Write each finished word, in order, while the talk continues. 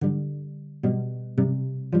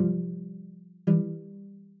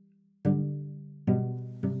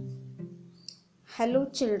Hello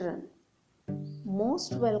children,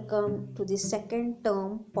 most welcome to the second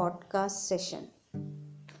term podcast session.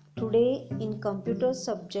 Today in computer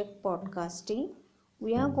subject podcasting,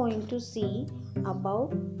 we are going to see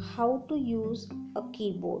about how to use a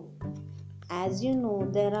keyboard. As you know,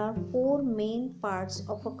 there are four main parts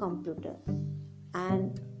of a computer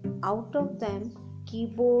and out of them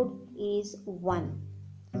keyboard is one.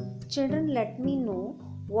 Children, let me know,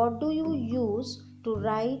 what do you use to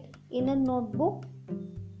write in a notebook?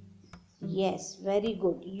 Yes, very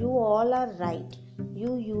good. You all are right.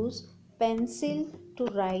 You use pencil to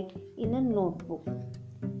write in a notebook.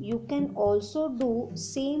 You can also do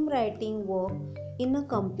same writing work in a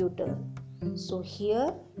computer. So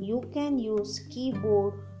here you can use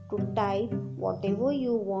keyboard to type whatever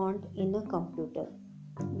you want in a computer.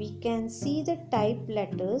 We can see the type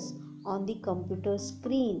letters on the computer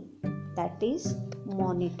screen, that is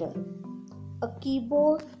monitor. A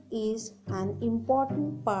keyboard is an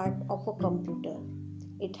important part of a computer.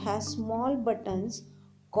 It has small buttons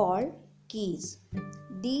called keys.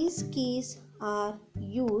 These keys are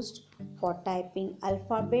used for typing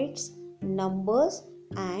alphabets, numbers,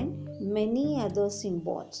 and many other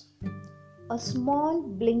symbols. A small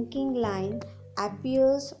blinking line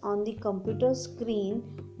appears on the computer screen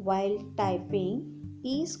while typing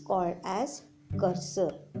is called as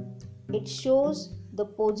cursor. It shows the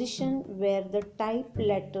position where the type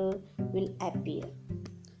letter will appear.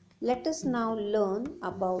 Let us now learn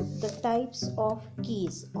about the types of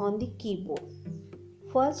keys on the keyboard.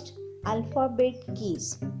 First, alphabet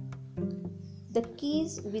keys. The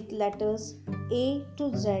keys with letters A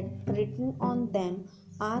to Z written on them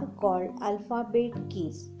are called alphabet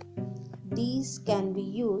keys. These can be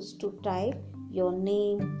used to type your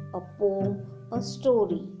name, a poem, a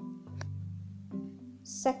story.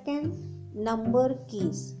 Second, number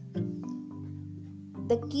keys.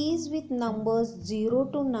 The keys with numbers 0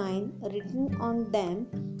 to 9 written on them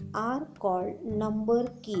are called number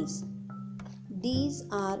keys. These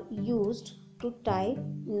are used to type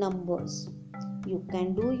numbers. You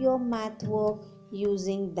can do your math work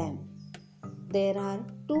using them. There are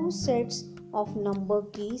two sets of number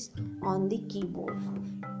keys on the keyboard.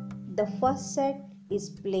 The first set is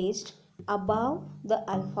placed above the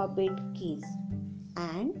alphabet keys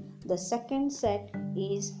and the second set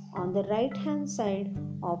is on the right hand side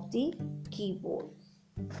of the keyboard.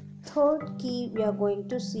 Third key we are going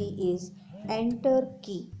to see is enter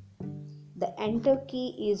key. The enter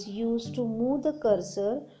key is used to move the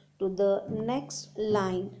cursor to the next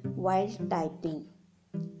line while typing.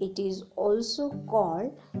 It is also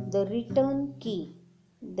called the return key.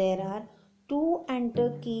 There are two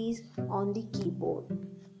enter keys on the keyboard.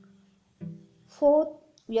 Fourth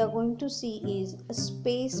we are going to see is a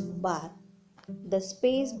space bar. The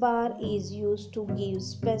space bar is used to give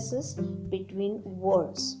spaces between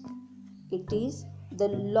words. It is the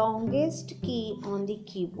longest key on the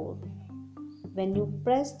keyboard. When you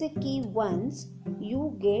press the key once,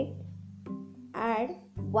 you add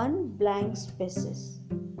one blank spaces.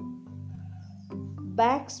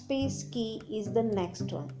 Backspace key is the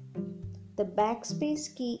next one. The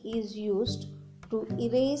backspace key is used to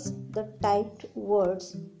erase the typed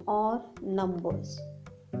words or numbers.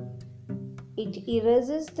 It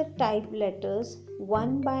erases the typed letters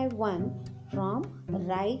one by one from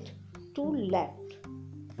right to left.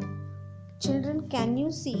 Children, can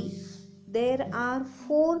you see there are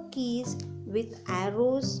four keys with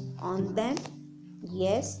arrows on them?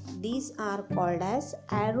 Yes, these are called as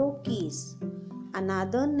arrow keys.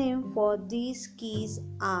 Another name for these keys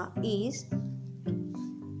is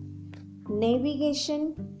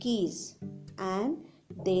navigation keys, and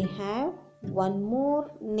they have one more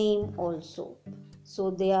name also.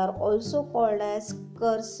 So they are also called as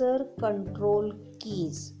cursor control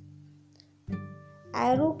keys.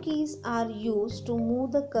 Arrow keys are used to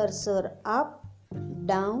move the cursor up,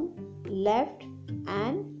 down, left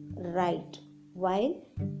and right while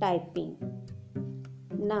typing.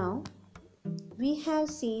 Now we have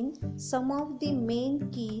seen some of the main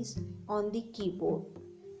keys on the keyboard.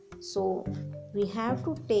 So we have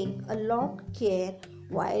to take a lot care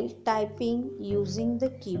while typing using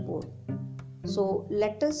the keyboard. So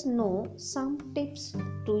let us know some tips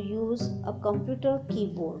to use a computer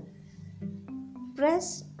keyboard.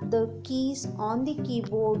 Press the keys on the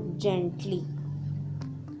keyboard gently.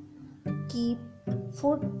 Keep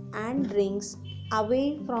foot and rings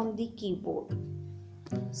away from the keyboard.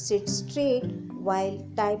 Sit straight while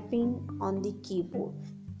typing on the keyboard.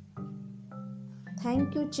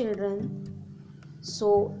 Thank you children.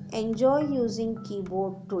 So enjoy using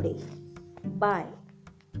keyboard today. Bye.